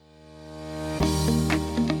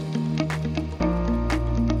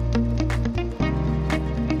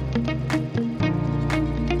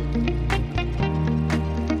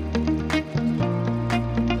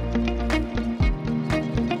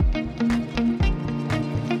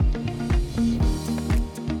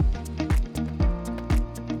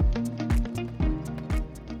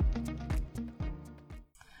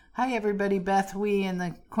Hi everybody, Beth Wee in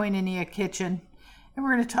the Koinonia Kitchen, and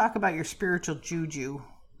we're going to talk about your spiritual juju.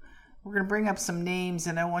 We're going to bring up some names,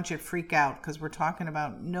 and I want you to freak out because we're talking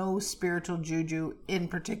about no spiritual juju in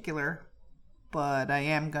particular, but I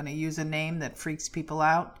am going to use a name that freaks people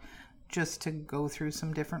out just to go through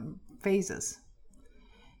some different phases.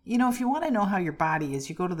 You know, if you want to know how your body is,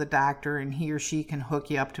 you go to the doctor and he or she can hook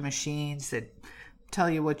you up to machines that tell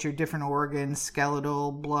you what your different organs,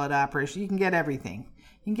 skeletal, blood operation, you can get everything.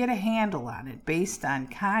 You can get a handle on it based on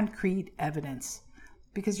concrete evidence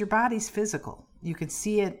because your body's physical. You can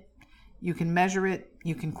see it, you can measure it,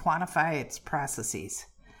 you can quantify its processes.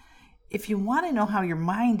 If you want to know how your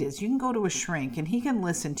mind is, you can go to a shrink and he can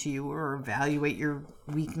listen to you or evaluate your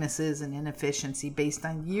weaknesses and inefficiency based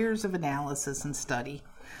on years of analysis and study.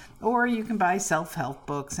 Or you can buy self-help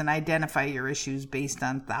books and identify your issues based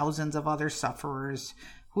on thousands of other sufferers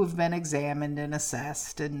who have been examined and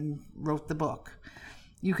assessed and wrote the book.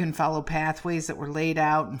 You can follow pathways that were laid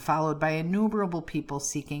out and followed by innumerable people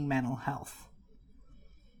seeking mental health.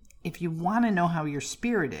 If you want to know how your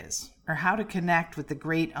spirit is, or how to connect with the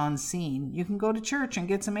great unseen, you can go to church and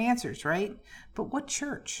get some answers, right? But what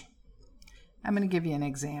church? I'm going to give you an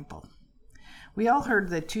example. We all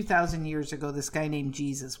heard that 2,000 years ago, this guy named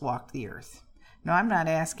Jesus walked the earth. Now, I'm not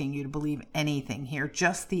asking you to believe anything here,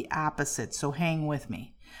 just the opposite, so hang with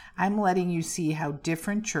me. I'm letting you see how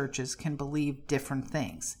different churches can believe different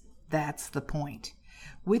things. That's the point.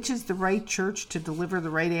 Which is the right church to deliver the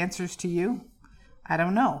right answers to you? I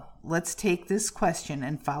don't know. Let's take this question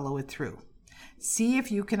and follow it through. See if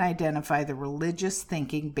you can identify the religious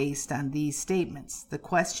thinking based on these statements. The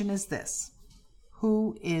question is this: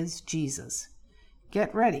 who is Jesus?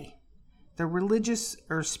 Get ready. The religious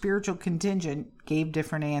or spiritual contingent gave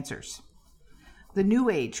different answers. The New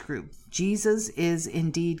Age group, Jesus is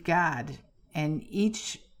indeed God, and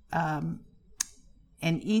each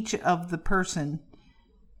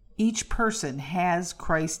person has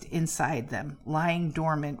Christ inside them, lying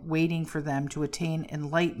dormant, waiting for them to attain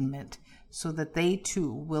enlightenment so that they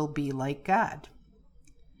too will be like God.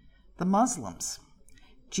 The Muslims,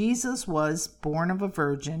 Jesus was born of a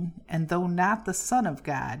virgin, and though not the Son of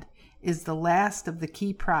God, is the last of the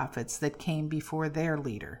key prophets that came before their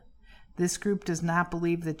leader. This group does not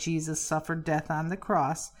believe that Jesus suffered death on the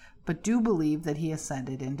cross, but do believe that he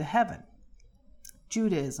ascended into heaven.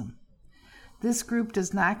 Judaism. This group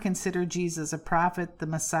does not consider Jesus a prophet, the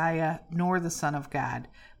Messiah, nor the Son of God,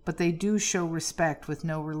 but they do show respect with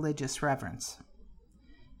no religious reverence.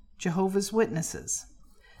 Jehovah's Witnesses.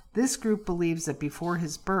 This group believes that before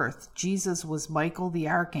his birth, Jesus was Michael the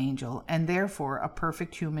archangel and therefore a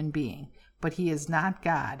perfect human being, but he is not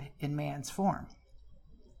God in man's form.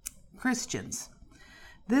 Christians.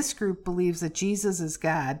 This group believes that Jesus is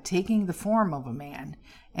God taking the form of a man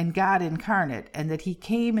and God incarnate, and that he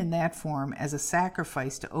came in that form as a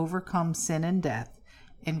sacrifice to overcome sin and death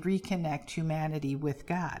and reconnect humanity with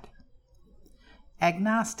God.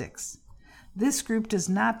 Agnostics. This group does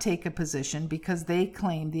not take a position because they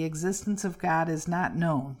claim the existence of God is not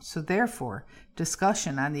known, so therefore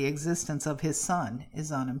discussion on the existence of his Son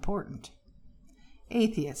is unimportant.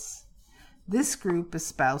 Atheists. This group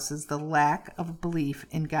espouses the lack of belief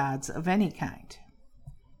in gods of any kind.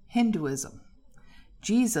 Hinduism.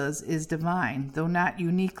 Jesus is divine, though not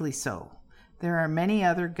uniquely so. There are many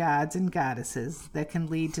other gods and goddesses that can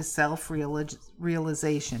lead to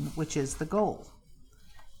self-realization, which is the goal.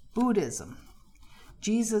 Buddhism.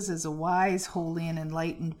 Jesus is a wise, holy, and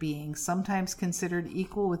enlightened being, sometimes considered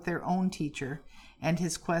equal with their own teacher, and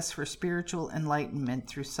his quest for spiritual enlightenment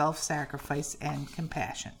through self-sacrifice and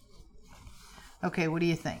compassion. Okay, what do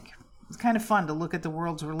you think? It's kind of fun to look at the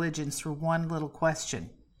world's religions through one little question.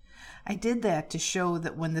 I did that to show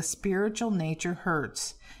that when the spiritual nature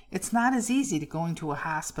hurts, it's not as easy to going to a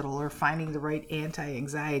hospital or finding the right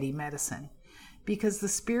anti-anxiety medicine, because the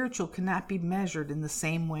spiritual cannot be measured in the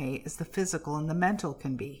same way as the physical and the mental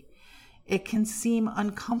can be. It can seem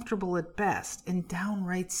uncomfortable at best and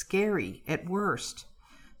downright scary at worst.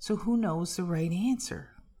 So who knows the right answer?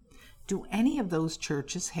 Do any of those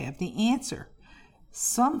churches have the answer?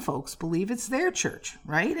 Some folks believe it's their church,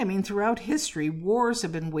 right? I mean, throughout history, wars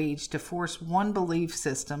have been waged to force one belief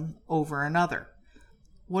system over another.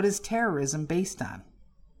 What is terrorism based on?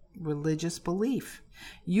 religious belief.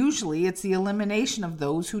 Usually it's the elimination of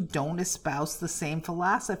those who don't espouse the same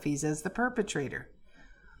philosophies as the perpetrator.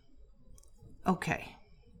 Okay,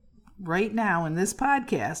 right now in this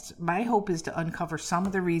podcast, my hope is to uncover some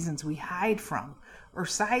of the reasons we hide from or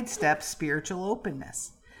sidestep spiritual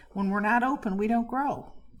openness. When we're not open, we don't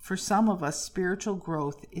grow. For some of us, spiritual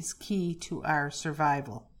growth is key to our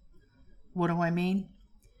survival. What do I mean?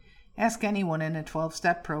 Ask anyone in a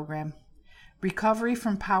 12-step program. Recovery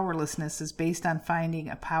from powerlessness is based on finding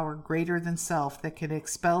a power greater than self that can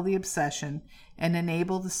expel the obsession and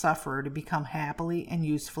enable the sufferer to become happily and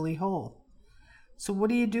usefully whole. So what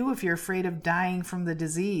do you do if you're afraid of dying from the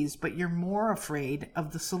disease, but you're more afraid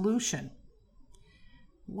of the solution?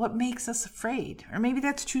 What makes us afraid? Or maybe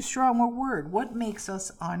that's too strong a word. What makes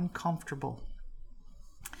us uncomfortable?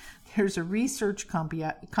 There's a research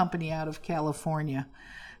company out of California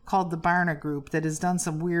called the Barna Group that has done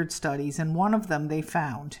some weird studies, and one of them they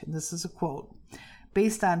found, and this is a quote,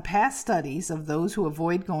 based on past studies of those who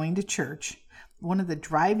avoid going to church, one of the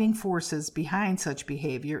driving forces behind such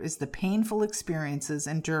behavior is the painful experiences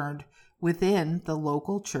endured within the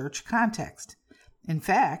local church context. In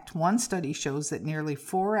fact, one study shows that nearly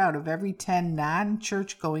 4 out of every 10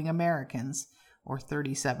 non-church-going Americans, or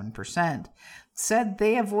 37%, said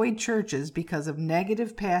they avoid churches because of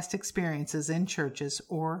negative past experiences in churches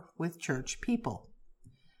or with church people.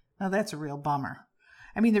 Now that's a real bummer.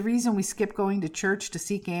 I mean, the reason we skip going to church to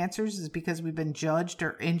seek answers is because we've been judged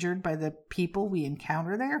or injured by the people we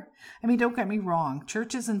encounter there. I mean, don't get me wrong.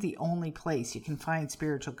 Church isn't the only place you can find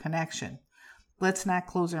spiritual connection. Let's not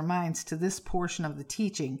close our minds to this portion of the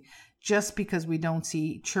teaching just because we don't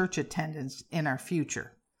see church attendance in our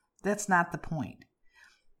future. That's not the point.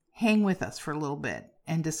 Hang with us for a little bit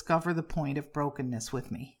and discover the point of brokenness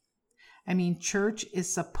with me. I mean, church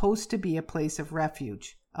is supposed to be a place of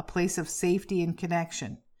refuge, a place of safety and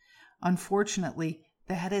connection. Unfortunately,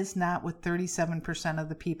 that is not what 37% of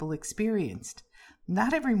the people experienced.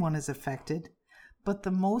 Not everyone is affected, but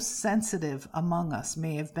the most sensitive among us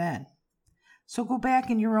may have been. So go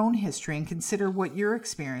back in your own history and consider what your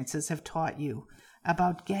experiences have taught you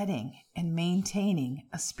about getting and maintaining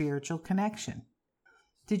a spiritual connection.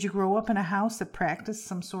 Did you grow up in a house that practiced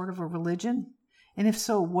some sort of a religion? And if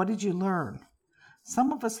so, what did you learn?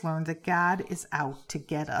 Some of us learned that God is out to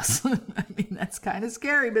get us. I mean, that's kind of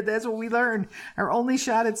scary, but that's what we learned. Our only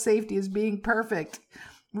shot at safety is being perfect.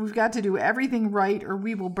 We've got to do everything right or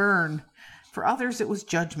we will burn. For others, it was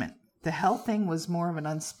judgment. The hell thing was more of an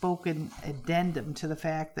unspoken addendum to the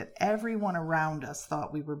fact that everyone around us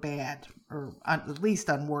thought we were bad, or at least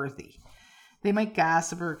unworthy. They might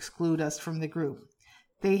gossip or exclude us from the group.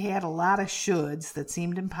 They had a lot of shoulds that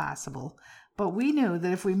seemed impossible, but we knew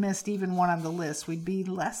that if we missed even one on the list, we'd be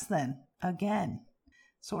less than again.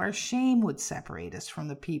 So our shame would separate us from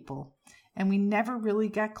the people, and we never really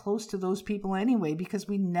got close to those people anyway because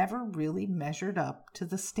we never really measured up to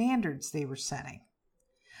the standards they were setting.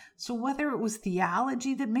 So whether it was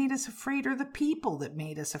theology that made us afraid or the people that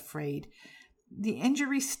made us afraid, the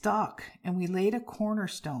injury stuck, and we laid a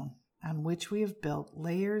cornerstone on which we have built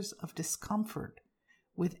layers of discomfort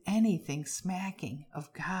with anything smacking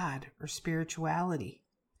of God or spirituality.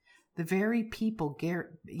 The very people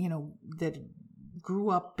that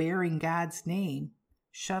grew up bearing God's name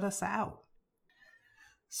shut us out.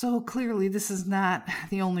 So clearly this is not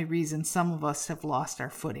the only reason some of us have lost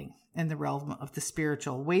our footing in the realm of the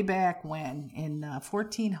spiritual. Way back when, in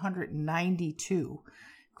 1492,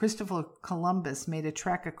 Christopher Columbus made a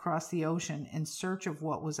trek across the ocean in search of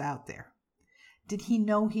what was out there. Did he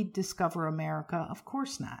know he'd discover America? Of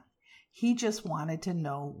course not. He just wanted to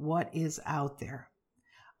know what is out there.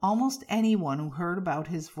 Almost anyone who heard about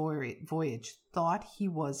his voyage thought he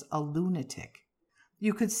was a lunatic.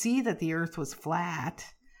 You could see that the earth was flat.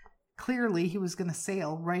 Clearly, he was going to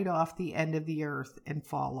sail right off the end of the earth and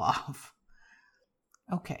fall off.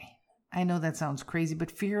 Okay, I know that sounds crazy, but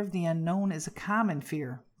fear of the unknown is a common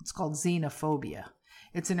fear. It's called xenophobia.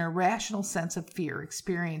 It's an irrational sense of fear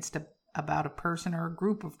experienced about a person or a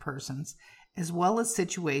group of persons, as well as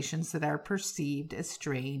situations that are perceived as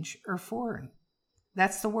strange or foreign.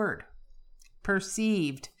 That's the word.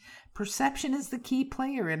 Perceived. Perception is the key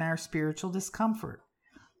player in our spiritual discomfort.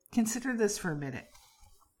 Consider this for a minute.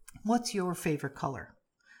 What's your favorite color?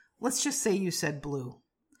 Let's just say you said blue.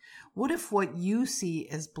 What if what you see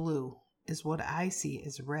as blue is what I see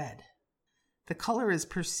as red? The color is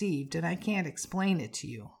perceived, and I can't explain it to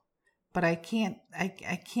you. But I can't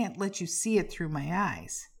let you see it through my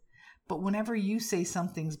eyes. But whenever you say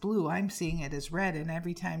something's blue, I'm seeing it as red, and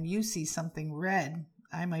every time you see something red,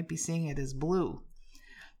 I might be seeing it as blue.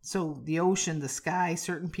 So the ocean, the sky,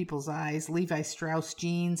 certain people's eyes, Levi Strauss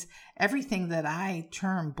jeans, everything that I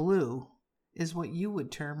term blue is what you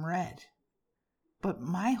would term red. But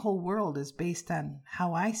my whole world is based on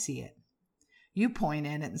how I see it. You point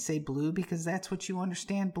at it and say blue because that's what you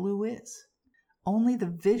understand blue is. Only the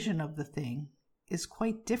vision of the thing is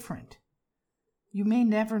quite different. You may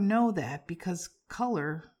never know that because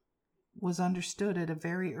color was understood at a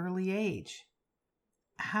very early age.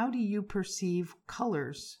 How do you perceive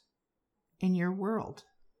colors in your world?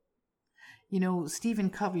 You know, Stephen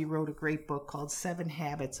Covey wrote a great book called 7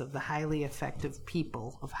 Habits of Highly Effective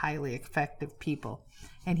People.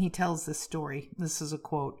 And he tells this story. This is a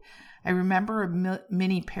quote. I remember a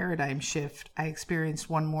mini paradigm shift I experienced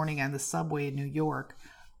one morning on the subway in New York.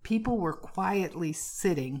 People were quietly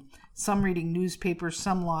sitting, some reading newspapers,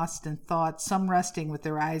 some lost in thought, some resting with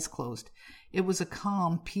their eyes closed. It was a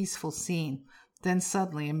calm, peaceful scene. Then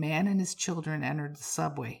suddenly a man and his children entered the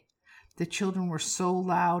subway. The children were so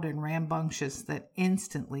loud and rambunctious that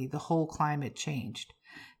instantly the whole climate changed.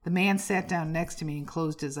 The man sat down next to me and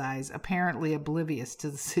closed his eyes, apparently oblivious to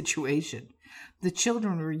the situation. The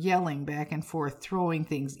children were yelling back and forth, throwing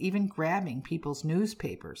things, even grabbing people's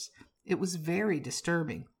newspapers. It was very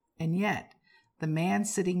disturbing, and yet the man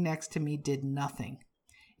sitting next to me did nothing.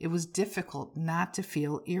 It was difficult not to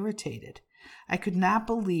feel irritated. I could not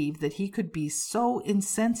believe that he could be so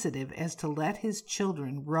insensitive as to let his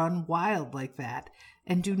children run wild like that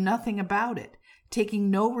and do nothing about it, taking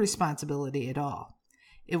no responsibility at all.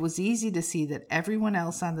 It was easy to see that everyone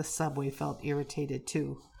else on the subway felt irritated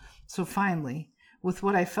too. So finally, with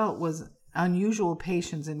what I felt was unusual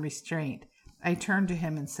patience and restraint, I turned to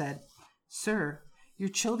him and said, "Sir, your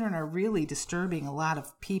children are really disturbing a lot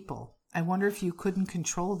of people. I wonder if you couldn't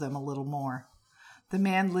control them a little more." The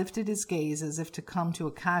man lifted his gaze as if to come to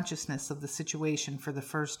a consciousness of the situation for the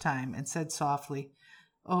first time and said softly,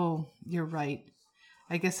 "Oh, you're right.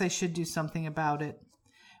 I guess I should do something about it.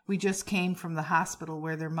 We just came from the hospital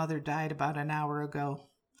where their mother died about an hour ago.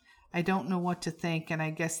 I don't know what to think, and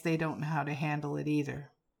I guess they don't know how to handle it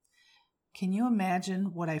either." Can you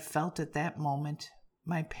imagine what I felt at that moment?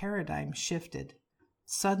 My paradigm shifted.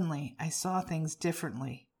 Suddenly, I saw things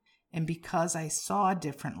differently. And because I saw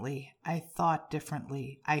differently, I thought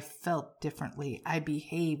differently, I felt differently, I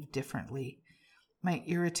behaved differently. My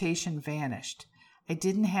irritation vanished. I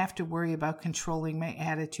didn't have to worry about controlling my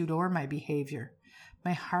attitude or my behavior.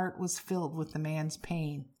 My heart was filled with the man's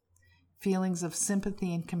pain. Feelings of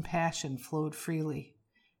sympathy and compassion flowed freely.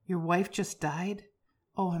 "Your wife just died?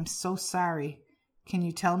 Oh, I'm so sorry. Can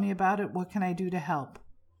you tell me about it? What can I do to help?"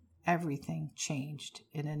 Everything changed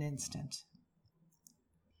in an instant.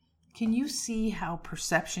 Can you see how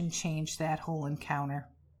perception changed that whole encounter?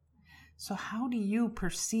 So how do you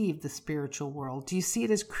perceive the spiritual world? Do you see it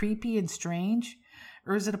as creepy and strange?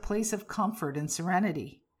 Or is it a place of comfort and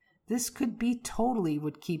serenity? This could be totally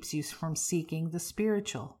what keeps you from seeking the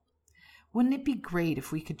spiritual. Wouldn't it be great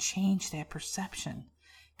if we could change that perception?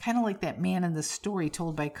 Kind of like that man in the story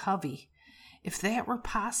told by Covey. If that were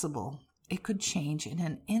possible, it could change in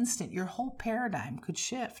an instant. Your whole paradigm could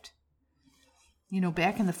shift. You know,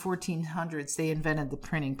 back in the 1400s, they invented the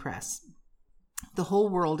printing press. The whole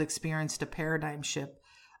world experienced a paradigm shift,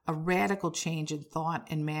 a radical change in thought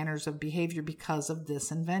and manners of behavior because of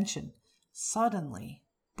this invention. Suddenly,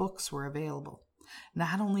 books were available.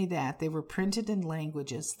 Not only that, they were printed in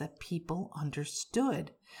languages that people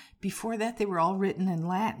understood. Before that, they were all written in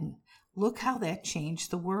Latin. Look how that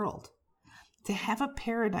changed the world. To have a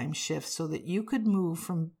paradigm shift so that you could move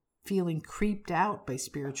from feeling creeped out by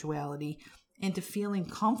spirituality into feeling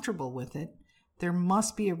comfortable with it, there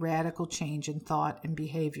must be a radical change in thought and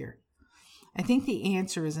behavior. I think the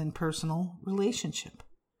answer is in personal relationship.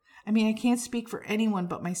 I mean, I can't speak for anyone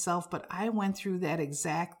but myself, but I went through that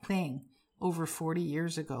exact thing over 40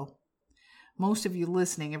 years ago. Most of you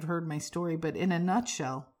listening have heard my story, but in a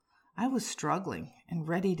nutshell, I was struggling and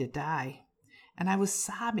ready to die. And I was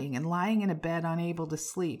sobbing and lying in a bed unable to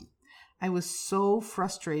sleep. I was so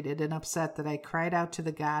frustrated and upset that I cried out to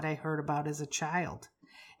the God I heard about as a child.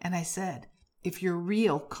 And I said, "If you're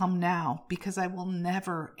real, come now, because I will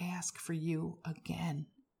never ask for you again."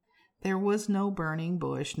 There was no burning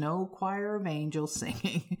bush, no choir of angels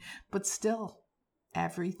singing, but still,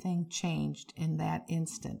 everything changed in that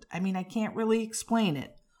instant. I mean, I can't really explain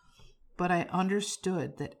it, but I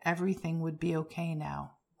understood that everything would be okay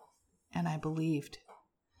now, and I believed.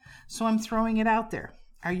 So I'm throwing it out there.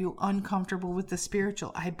 Are you uncomfortable with the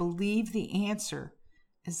spiritual? I believe the answer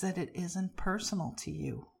is that it isn't personal to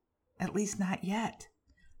you, at least not yet.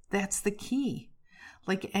 That's the key.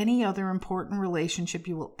 Like any other important relationship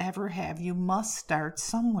you will ever have, you must start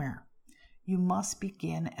somewhere. You must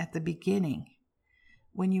begin at the beginning.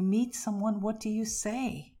 When you meet someone, what do you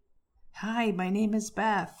say? Hi, my name is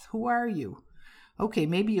Beth. Who are you? Okay,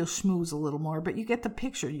 maybe you'll schmooze a little more, but you get the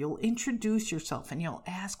picture. You'll introduce yourself and you'll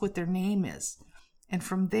ask what their name is. And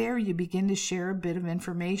from there, you begin to share a bit of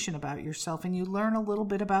information about yourself and you learn a little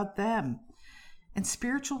bit about them. And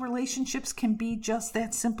spiritual relationships can be just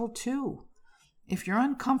that simple too. If you're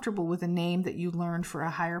uncomfortable with a name that you learned for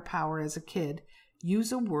a higher power as a kid,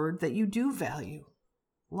 use a word that you do value.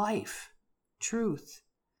 Life. Truth.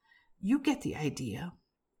 You get the idea.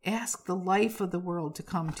 Ask the life of the world to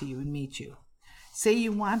come to you and meet you. Say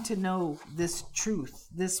you want to know this truth,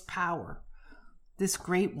 this power, this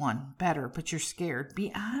great one better, but you're scared.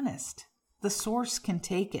 Be honest. The source can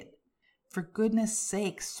take it. For goodness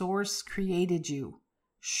sake, source created you.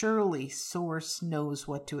 Surely source knows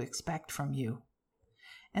what to expect from you.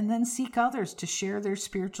 And then seek others to share their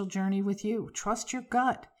spiritual journey with you. Trust your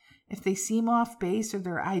gut. If they seem off base or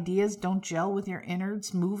their ideas don't gel with your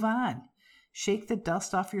innards, move on. Shake the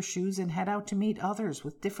dust off your shoes and head out to meet others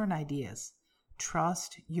with different ideas.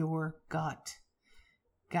 Trust your gut.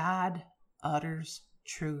 God utters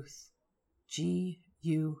truth.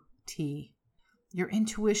 G-U-T. Your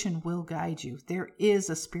intuition will guide you. There is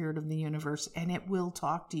a spirit of the universe and it will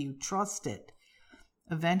talk to you. Trust it.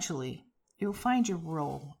 Eventually, you'll find your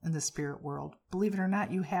role in the spirit world. Believe it or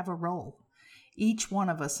not, you have a role. Each one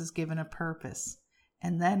of us is given a purpose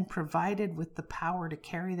and then provided with the power to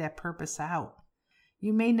carry that purpose out.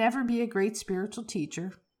 You may never be a great spiritual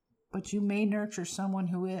teacher, but you may nurture someone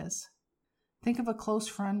who is. Think of a close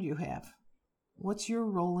friend you have. What's your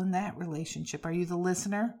role in that relationship? Are you the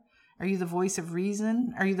listener? Are you the voice of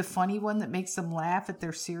reason? Are you the funny one that makes them laugh at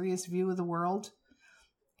their serious view of the world?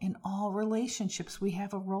 In all relationships, we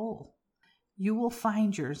have a role. You will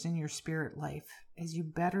find yours in your spirit life as you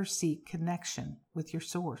better seek connection with your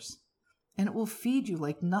source. And it will feed you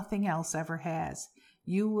like nothing else ever has.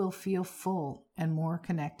 You will feel full and more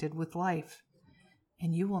connected with life.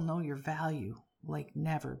 And you will know your value like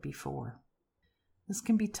never before. This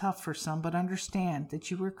can be tough for some, but understand that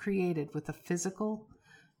you were created with a physical,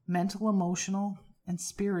 mental, emotional, and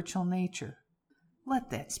spiritual nature.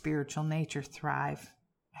 Let that spiritual nature thrive.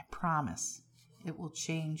 I promise it will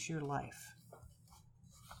change your life.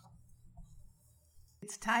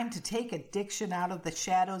 It's time to take addiction out of the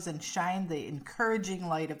shadows and shine the encouraging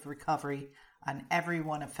light of recovery on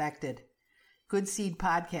everyone affected. Good Seed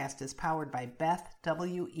Podcast is powered by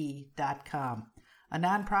BethWE.com, a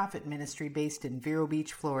nonprofit ministry based in Vero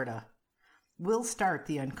Beach, Florida. We'll start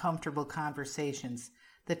the uncomfortable conversations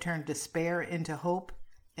that turn despair into hope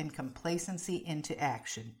and complacency into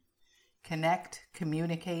action. Connect,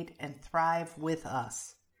 communicate, and thrive with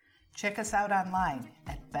us. Check us out online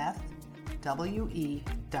at BethWE.com.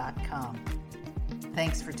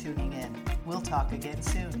 Thanks for tuning in. We'll talk again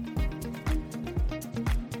soon.